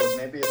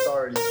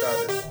already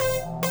started.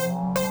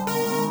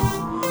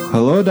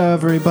 Hello to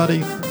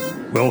everybody.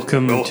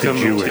 Welcome to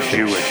Jewish.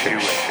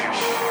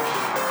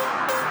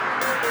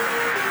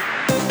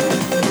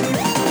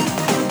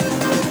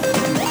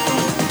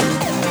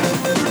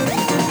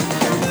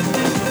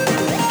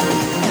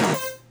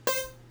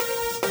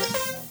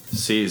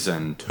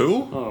 Season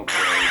 2? Oh,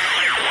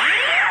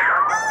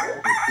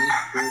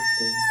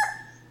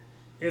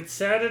 it's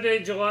Saturday,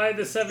 July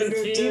the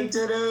 17th,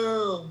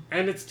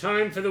 and it's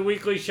time for the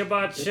weekly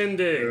Shabbat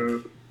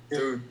Shindig.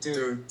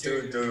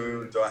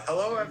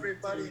 Hello,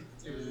 everybody.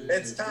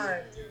 It's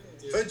time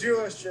for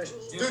Jewish. You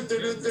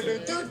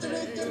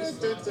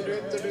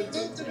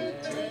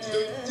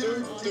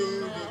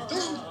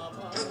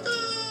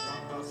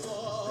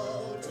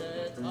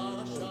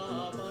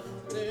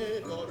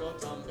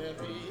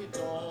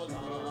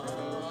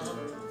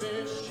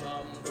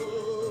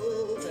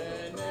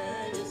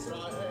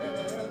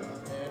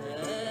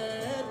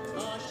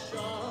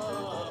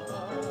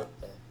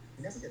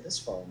never get this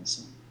far in the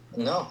song.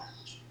 No.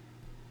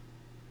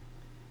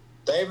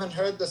 They haven't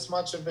heard this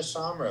much of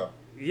Bishamro.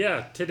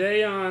 Yeah,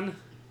 today on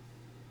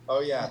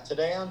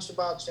Today on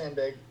Shabbat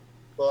Shindig,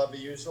 we'll have the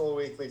usual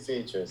weekly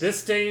features.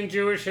 This Day in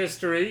Jewish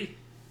History,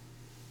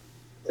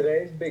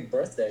 Today's big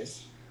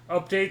birthdays.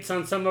 updates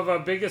on some of our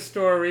biggest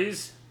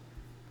stories,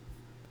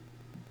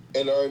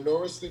 And our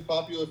enormously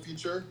popular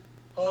feature,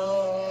 how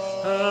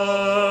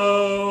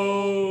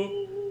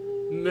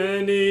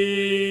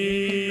many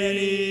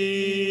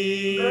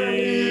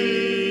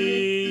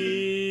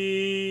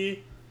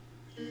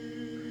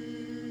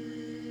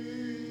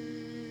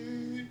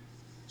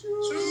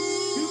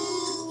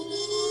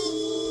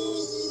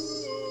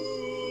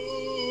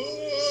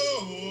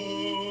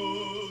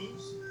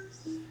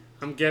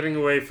I'm getting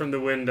away from the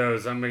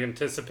windows. I'm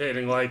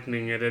anticipating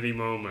lightning at any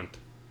moment.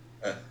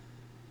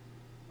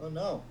 Oh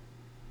no.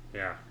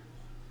 Yeah.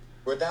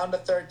 We're down to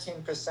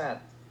 13%.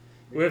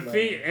 We're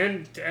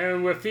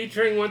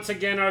featuring once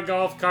again our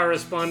golf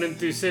correspondent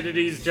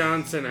Thucydides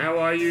Johnson. How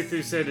are you,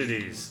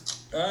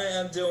 Thucydides? I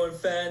am doing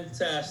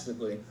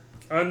fantastically.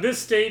 On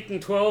this date in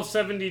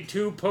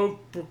 1272,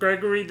 Pope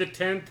Gregory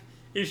X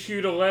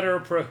issued a letter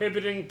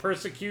prohibiting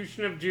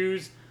persecution of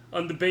Jews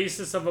on the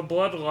basis of a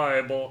blood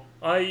libel,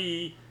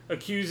 i.e.,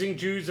 accusing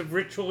Jews of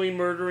ritually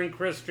murdering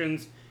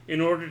Christians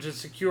in order to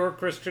secure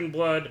Christian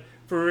blood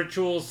for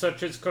rituals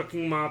such as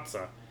cooking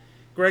matzah.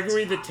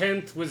 Gregory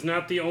X was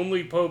not the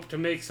only pope to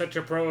make such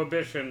a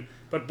prohibition,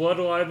 but blood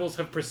libels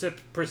have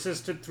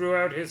persisted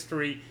throughout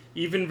history,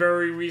 even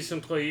very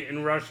recently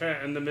in Russia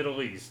and the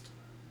Middle East.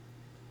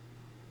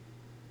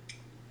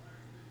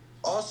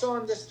 Also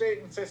on this date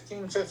in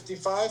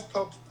 1555,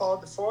 Pope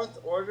Paul IV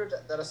ordered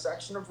that a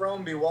section of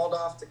Rome be walled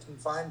off to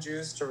confine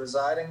Jews to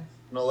residing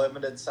in a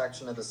limited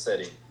section of the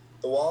city.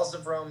 The walls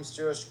of Rome's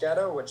Jewish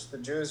ghetto, which the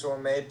Jews were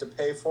made to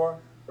pay for,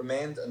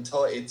 remained until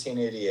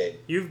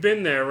 1888. You've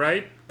been there,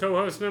 right,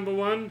 co-host number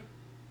one?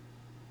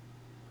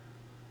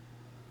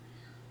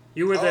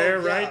 You were there,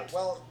 right?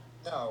 Well,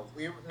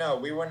 we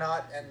were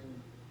not, and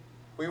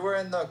we were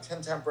in the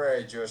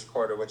contemporary Jewish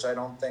quarter, which I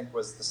don't think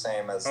was the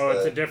same as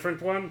it's a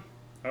different one?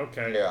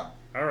 Okay. Yeah.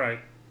 All right.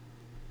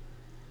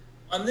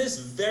 On this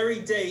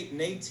very date in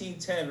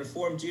 1810,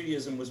 Reformed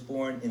Judaism was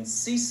born in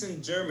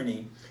Seesen,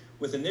 Germany,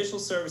 with initial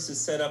services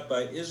set up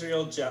by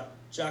Israel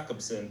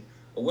Jacobson,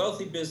 a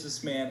wealthy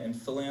businessman and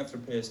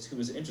philanthropist who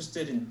was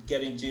interested in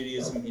getting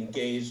Judaism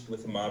engaged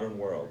with the modern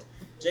world.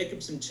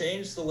 Jacobson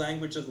changed the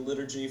language of the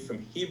liturgy from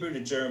Hebrew to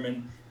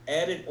German,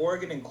 added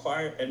organ and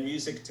choir and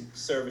music to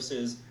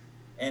services,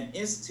 and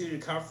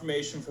instituted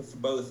confirmation for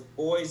both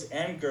boys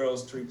and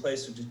girls to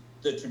replace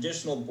the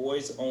traditional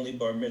boys-only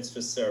bar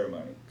mitzvah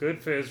ceremony.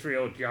 Good for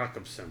Israel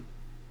Jacobson.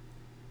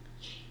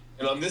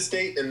 and on this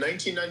date in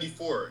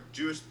 1994,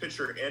 Jewish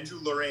pitcher Andrew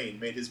Lorraine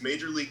made his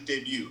major league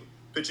debut,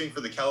 pitching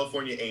for the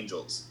California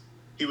Angels.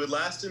 He would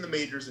last in the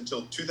majors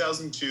until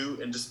 2002,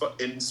 and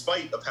in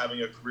spite of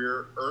having a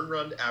career earned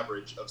run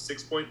average of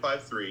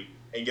 6.53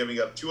 and giving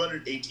up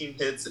 218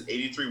 hits and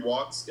 83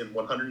 walks in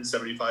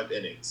 175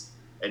 innings.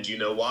 And do you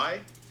know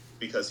why?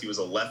 Because he was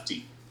a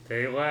lefty.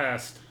 They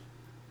last.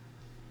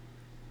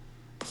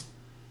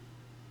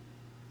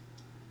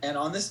 And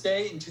on this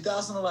day in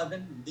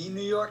 2011, the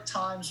New York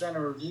Times ran a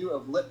review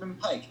of Lippman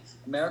Pike,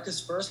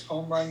 America's first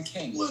home run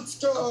king. Let's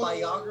go! A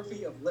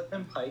biography of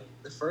Lippman Pike,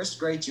 the first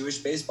great Jewish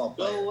baseball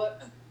player,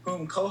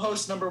 whom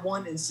co-host number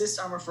one insists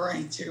I'm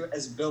referring to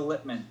as Bill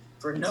Lippman,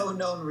 for no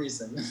known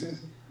reason.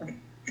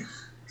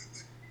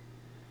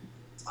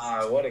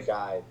 What a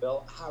guy.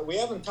 Bill. We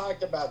haven't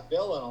talked about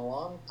Bill in a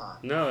long time.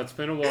 No, it's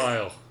been a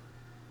while.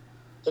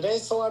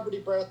 Today's celebrity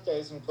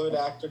birthdays include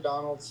actor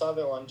Donald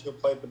Sutherland, who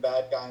played the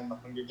bad guy in the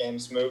Hunger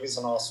Games movies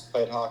and also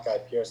played Hawkeye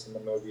Pierce in the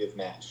movie of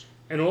MASH.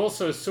 And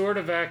also sort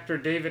of actor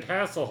David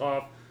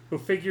Hasselhoff, who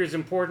figures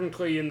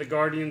importantly in the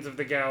Guardians of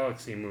the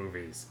Galaxy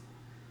movies.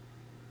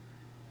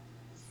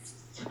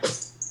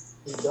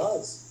 He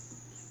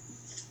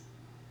does.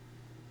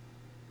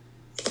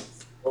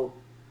 Oh.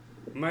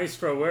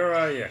 Maestro, where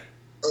are you?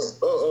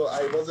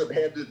 I wasn't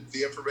handed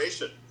the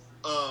information.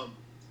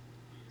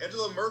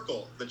 Angela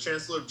Merkel, the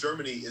Chancellor of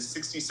Germany, is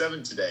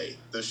 67 today,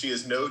 though she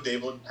is no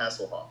David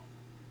Hasselhoff.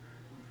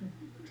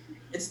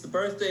 It's the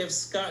birthday of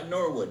Scott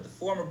Norwood, the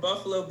former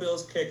Buffalo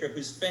Bills kicker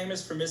who's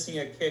famous for missing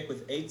a kick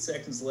with 8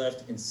 seconds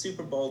left in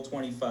Super Bowl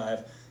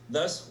 25,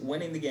 thus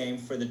winning the game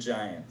for the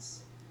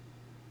Giants.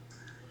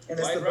 And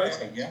it's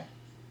Yeah.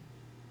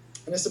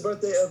 And it's the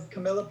birthday of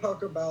Camilla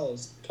Parker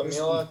Bowles.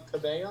 Camila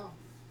Cabello?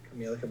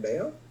 Camila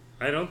Cabello?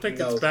 I don't think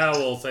No. it's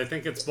Bowles. I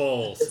think it's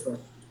Bowles.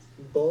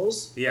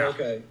 Bulls? Yeah.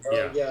 Okay.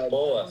 Yeah.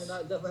 Bolus.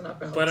 Definitely not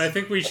Bowles. But I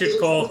think we should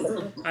call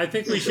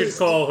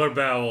her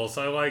Bowles.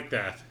 I like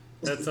that.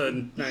 That's a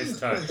nice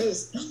touch. Who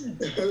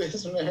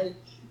is married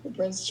to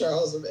Prince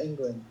Charles of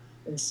England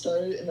and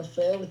started an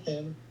affair with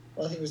him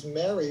while he was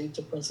married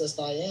to Princess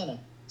Diana.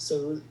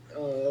 So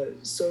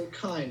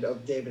kind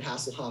of David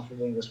Hasselhoff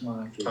of English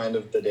monarchy. Kind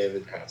of the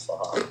David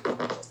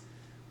Hasselhoff.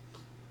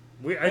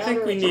 I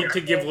think we need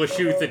to give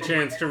Lachute a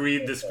chance to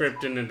read the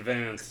script in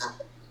advance.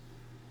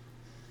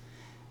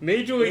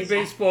 Major League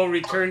Baseball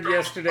returned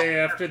yesterday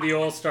after the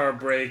All-Star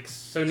breaks,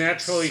 so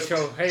naturally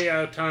Shohei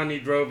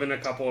Ohtani drove in a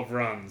couple of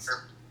runs.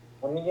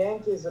 And the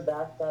Yankees are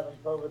back to having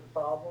COVID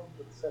problems,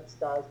 with 6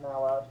 guys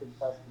now out who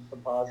tested for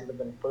positive,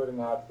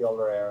 including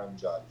outfielder Aaron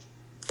Judge.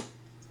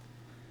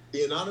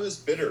 The anonymous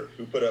bidder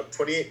who put up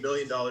 $28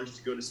 million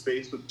to go to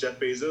space with Jeff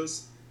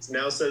Bezos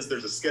now says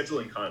there's a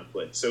scheduling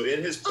conflict. So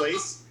in his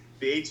place,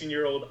 the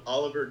 18-year-old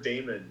Oliver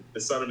Damon, the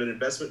son of an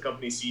investment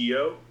company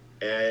CEO,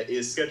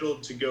 is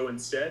scheduled to go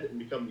instead and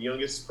become the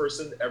youngest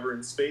person ever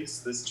in space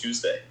this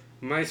Tuesday.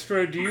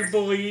 Maestro, do you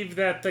believe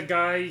that the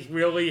guy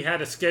really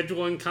had a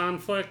scheduling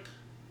conflict?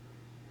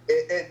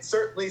 It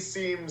certainly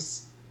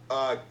seems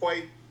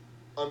quite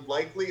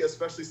unlikely,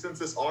 especially since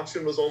this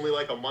auction was only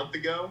like a month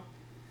ago.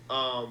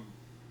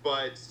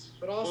 But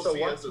also, we'll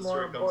see what's as the more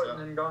story comes important out.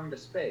 than going to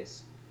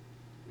space?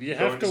 You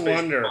Going have to space in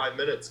wonder. 5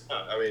 minutes.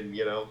 I mean,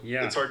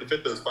 Yeah. it's hard to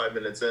fit those 5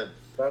 minutes in.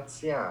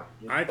 That's, yeah.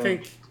 I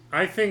think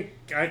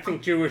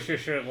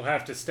Jewishish will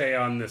have to stay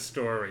on this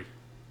story.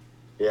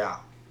 Yeah.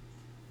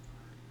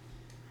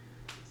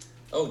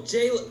 Oh,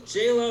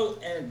 J-Lo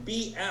and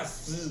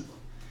BF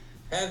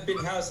have been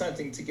house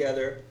hunting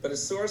together, but a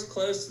source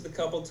close to the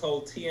couple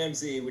told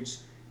TMZ, which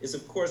is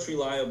of course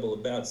reliable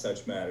about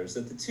such matters,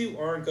 that the two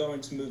aren't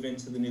going to move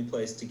into the new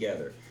place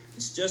together.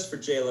 It's just for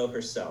J-Lo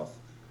herself.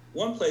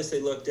 One place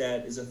they looked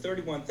at is a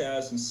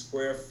 31,000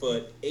 square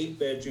foot,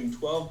 8-bedroom,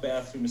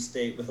 12-bathroom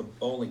estate with a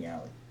bowling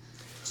alley.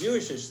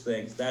 Jewishish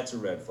thinks that's a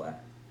red flag.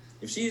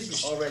 If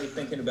she's already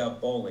thinking about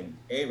bowling,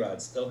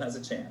 A-Rod still has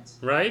a chance.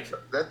 Right?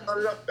 That's not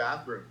enough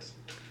bathrooms.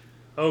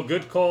 Oh,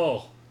 good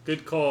call.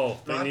 Good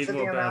call. They Not need for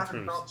more the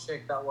bathrooms. American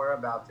milkshake that we're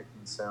about to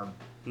consume.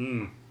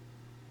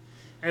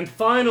 And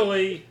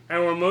finally,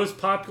 our most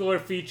popular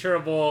feature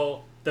of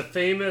all, the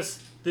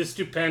famous, the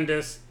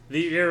stupendous,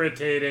 the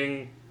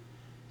irritating.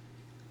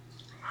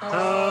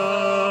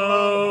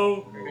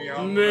 How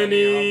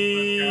many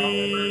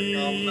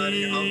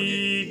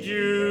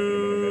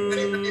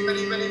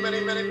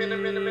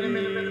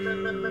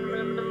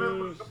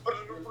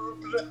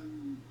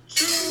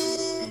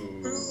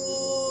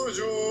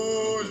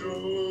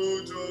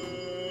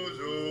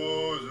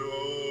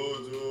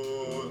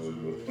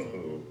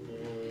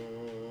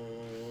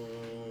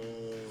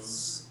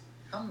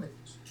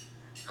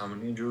How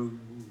many Jews?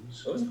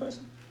 What was the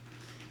question?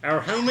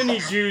 Our How Many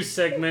Jews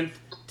segment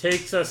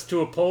takes us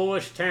to a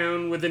Polish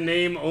town with a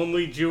name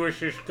only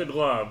Jewishish could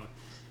love.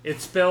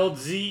 It's spelled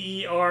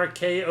Zerkow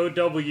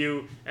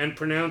and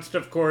pronounced,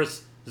 of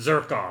course,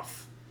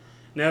 Zerkov.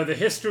 Now, the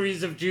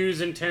histories of Jews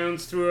in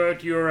towns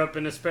throughout Europe,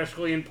 and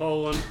especially in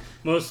Poland,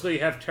 mostly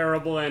have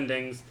terrible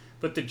endings,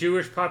 but the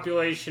Jewish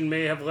population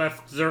may have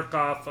left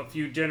Zerkov a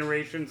few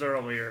generations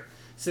earlier,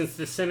 since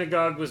the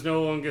synagogue was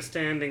no longer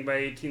standing by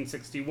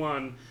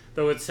 1861,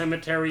 though its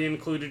cemetery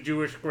included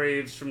Jewish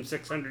graves from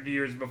 600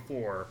 years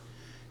before.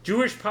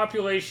 Jewish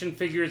population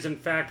figures, in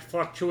fact,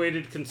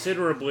 fluctuated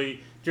considerably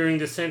during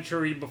the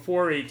century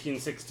before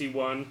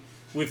 1861,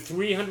 with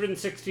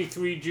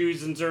 363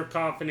 Jews in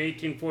Zerkov in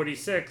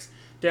 1846,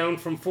 down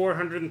from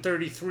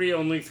 433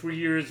 only 3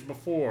 years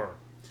before.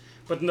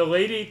 But in the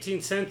late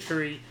 18th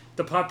century,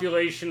 the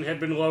population had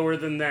been lower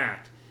than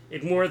that.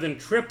 It more than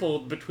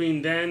tripled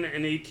between then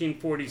and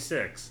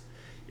 1846.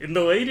 In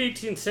the late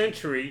 18th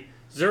century,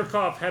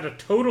 Zerkov had a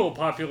total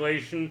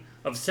population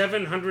of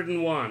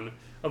 701,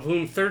 of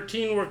whom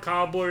 13 were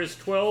cobblers,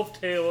 12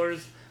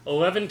 tailors,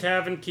 11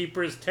 tavern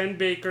keepers, 10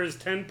 bakers,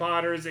 10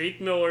 potters,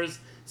 8 millers,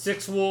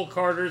 6 wool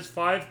carters,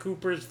 5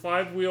 coopers,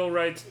 5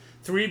 wheelwrights,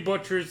 3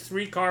 butchers,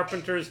 3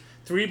 carpenters,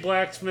 3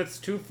 blacksmiths,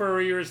 2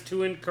 furriers,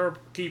 2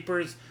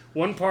 innkeepers,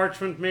 1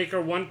 parchment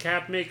maker, 1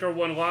 cap maker,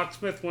 1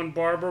 locksmith, 1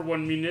 barber,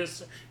 1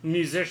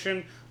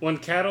 musician, 1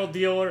 cattle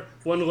dealer,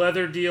 1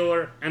 leather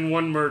dealer, and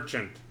 1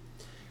 merchant.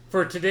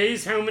 For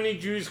today's How Many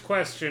Jews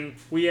question,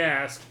 we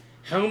ask,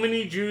 how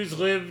many Jews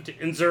lived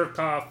in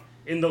Zerkov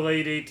in the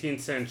late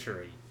 18th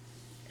century?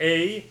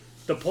 A.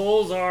 The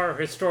Poles are,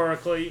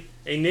 historically,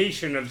 a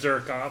nation of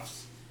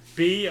Zerkovs.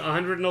 B.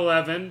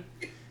 111.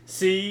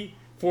 C.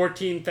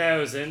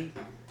 14,000.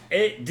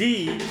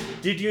 D.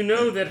 Did you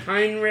know that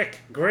Heinrich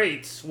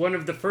Graetz, one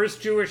of the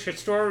first Jewish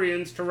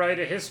historians to write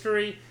a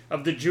history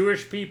of the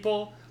Jewish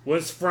people,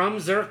 was from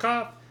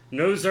Zerkov?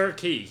 No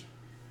Zerkee.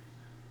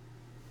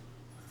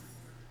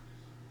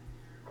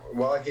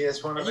 Well, he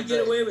is one of And the you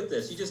get great- away with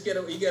this. You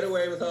get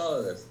away with all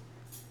of this.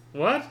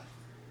 What?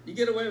 You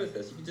get away with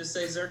this. You can just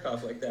say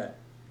Zerkov like that.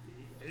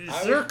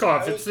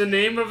 Zerkov. It's the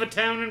name of a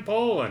town in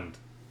Poland.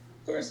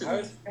 Of course it I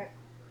is.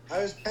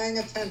 was paying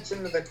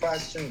attention to the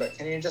question, but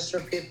can you just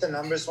repeat the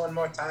numbers one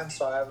more time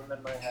so I have them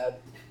in my head?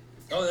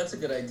 Oh, that's a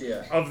good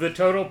idea. Of the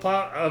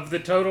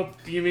total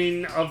you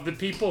mean of the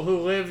people who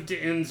lived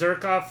in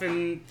Zerkov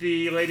in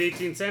the late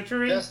 18th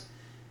century? Just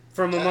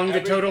From among the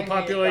total everything you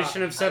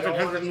population got. of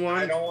 701?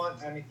 I don't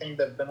want anything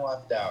that's been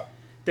left out.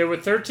 There were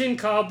 13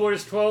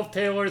 cobblers, 12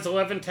 tailors,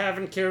 11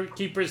 tavern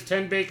keepers,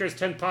 10 bakers,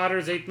 10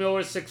 potters, 8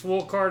 millers, 6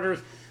 wool carders,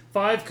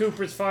 5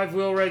 coopers, 5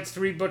 wheelwrights,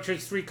 3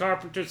 butchers, 3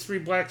 carpenters, 3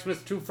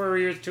 blacksmiths, 2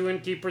 furriers, 2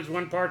 innkeepers,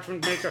 1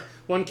 parchment maker,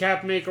 1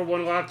 cap maker,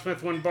 1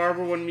 locksmith, 1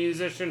 barber, 1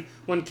 musician,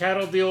 1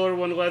 cattle dealer,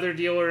 1 leather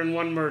dealer, and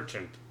 1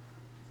 merchant.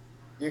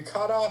 You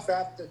cut off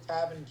after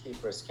tavern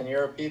keepers. Can you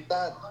repeat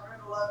that?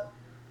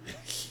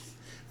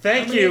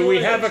 Thank How many you. We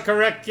lawyers? have a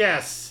correct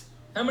guess.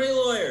 How many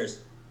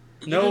lawyers?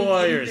 No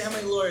lawyers. How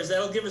many lawyers?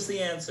 That'll give us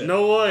the answer.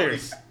 No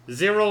lawyers.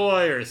 0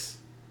 lawyers.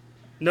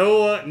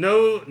 No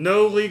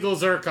legal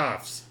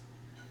Zerkovs.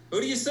 Who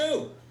do you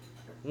sue?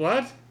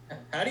 What?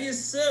 How do you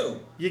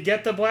sue? You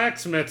get the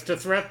blacksmith to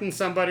threaten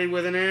somebody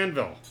with an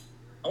anvil.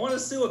 I want to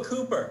sue a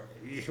cooper.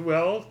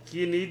 Well,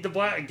 you need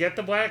get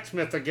the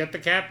blacksmith or get the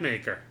cap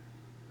maker.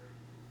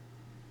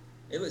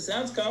 It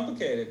sounds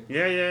complicated.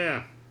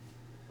 Yeah.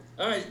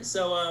 All right,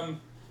 so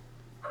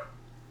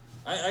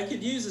I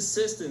could use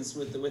assistance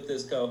with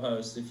this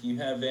co-host if you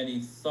have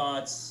any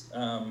thoughts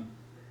about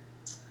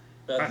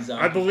these.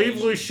 I believe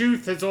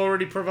occupations. Lushuth has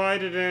already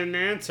provided an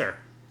answer.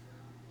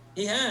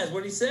 He has.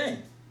 What did he say?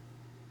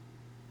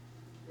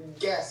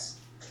 Guess.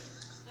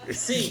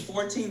 C,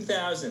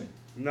 14,000.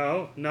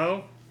 No,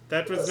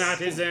 that was not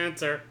his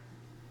answer.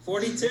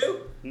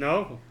 42?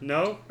 No.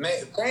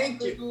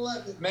 Thank you.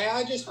 May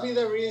I just be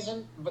the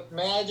reason? But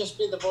may I just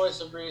be the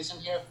voice of reason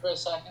here for a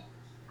second?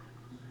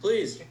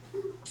 Please.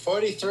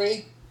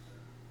 43.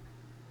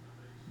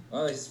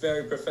 Oh, it's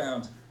very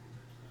profound.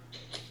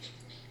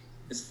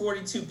 It's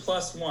 42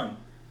 plus 1.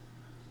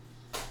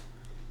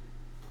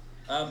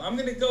 I'm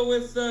going to go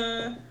with...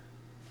 That's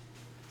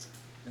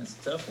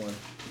a tough one.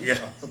 Yeah.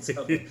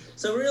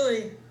 So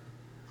really,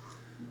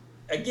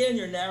 again,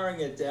 you're narrowing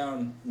it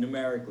down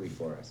numerically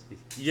for us.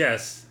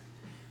 Yes,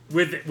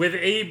 with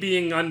A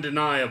being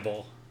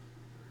undeniable,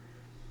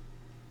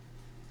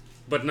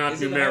 but not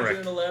Is it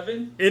numeric.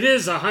 111? It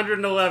is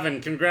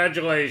 111.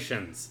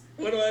 Congratulations.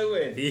 What do I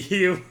win?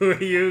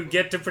 You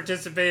get to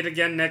participate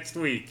again next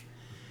week.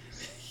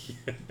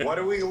 What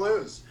do we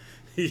lose?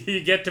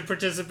 You get to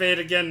participate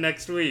again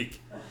next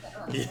week.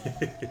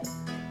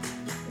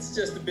 It's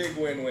just a big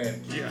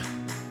win-win. Yeah.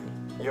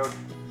 Yo,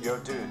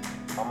 dude,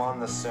 I'm on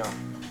this soon.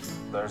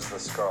 There's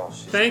this girl.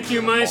 She's Thank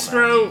you, beautiful,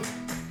 Maestro. man.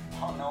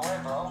 Oh, no way,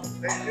 bro.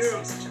 Thank Honestly,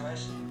 you.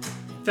 situation.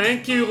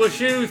 Thank you,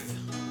 Lashuth.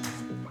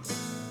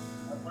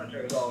 My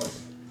pleasure as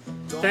always.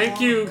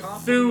 Thank you,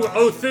 Thu.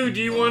 Oh, Thu,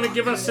 do you want to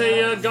give us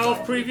a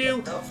golf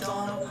preview?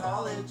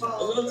 I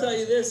will tell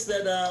you this,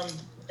 that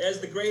as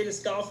the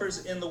greatest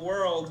golfers in the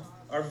world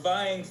are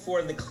vying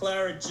for the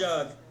claret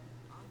jug,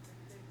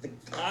 the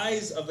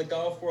eyes of the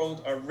golf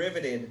world are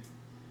riveted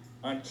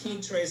on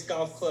Keen Trace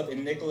Golf Club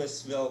in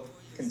Nicholasville,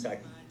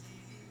 Kentucky,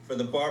 for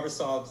the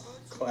Barbasol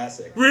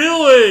Classic,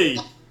 Really?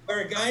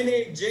 where a guy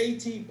named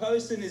JT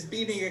Poston is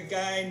beating a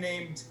guy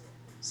named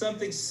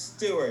something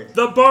Stewart.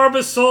 The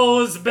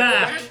Barbasol is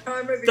back.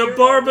 The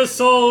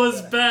Barbasol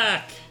is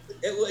back.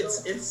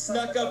 It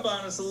snuck up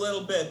on us a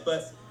little bit,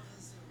 but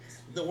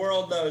the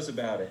world knows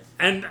about it.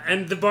 And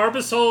the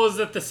Barbasol is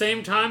at the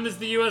same time as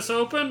the U.S.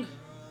 Open?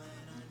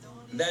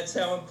 That's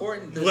how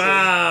important this is.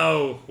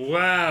 Wow.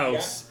 Yeah.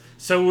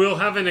 So we'll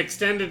have an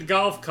extended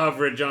golf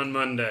coverage on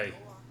Monday.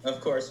 Of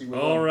course you will.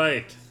 All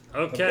right.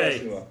 Of course you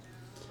Okay. will.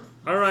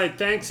 All right.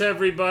 Thanks,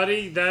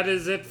 everybody. That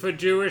is it for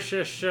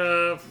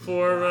Jewishish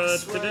for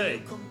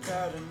today.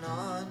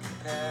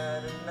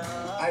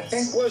 I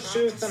think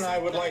Lashuth and I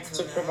would like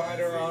to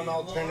provide our own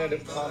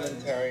alternative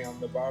commentary on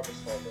the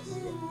Barbasol this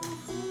year.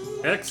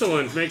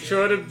 Excellent. Make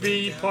sure to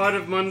be part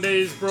of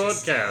Monday's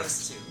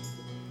broadcast.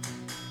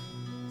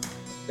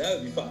 That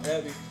would be fun.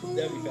 That'd be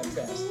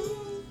fantastic.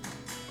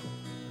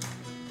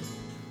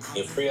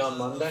 You free on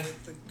Monday?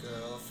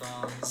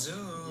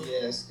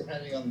 Yes,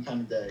 depending on the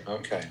time of day.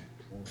 Okay,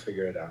 we'll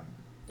figure it out.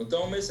 Well,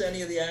 don't miss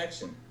any of the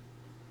action.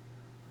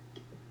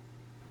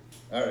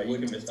 All right, you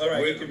can miss. All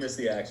right, you can miss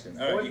the action.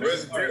 All right, you can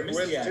miss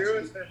the action.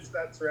 Jewish,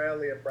 that's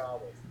rarely a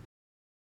problem.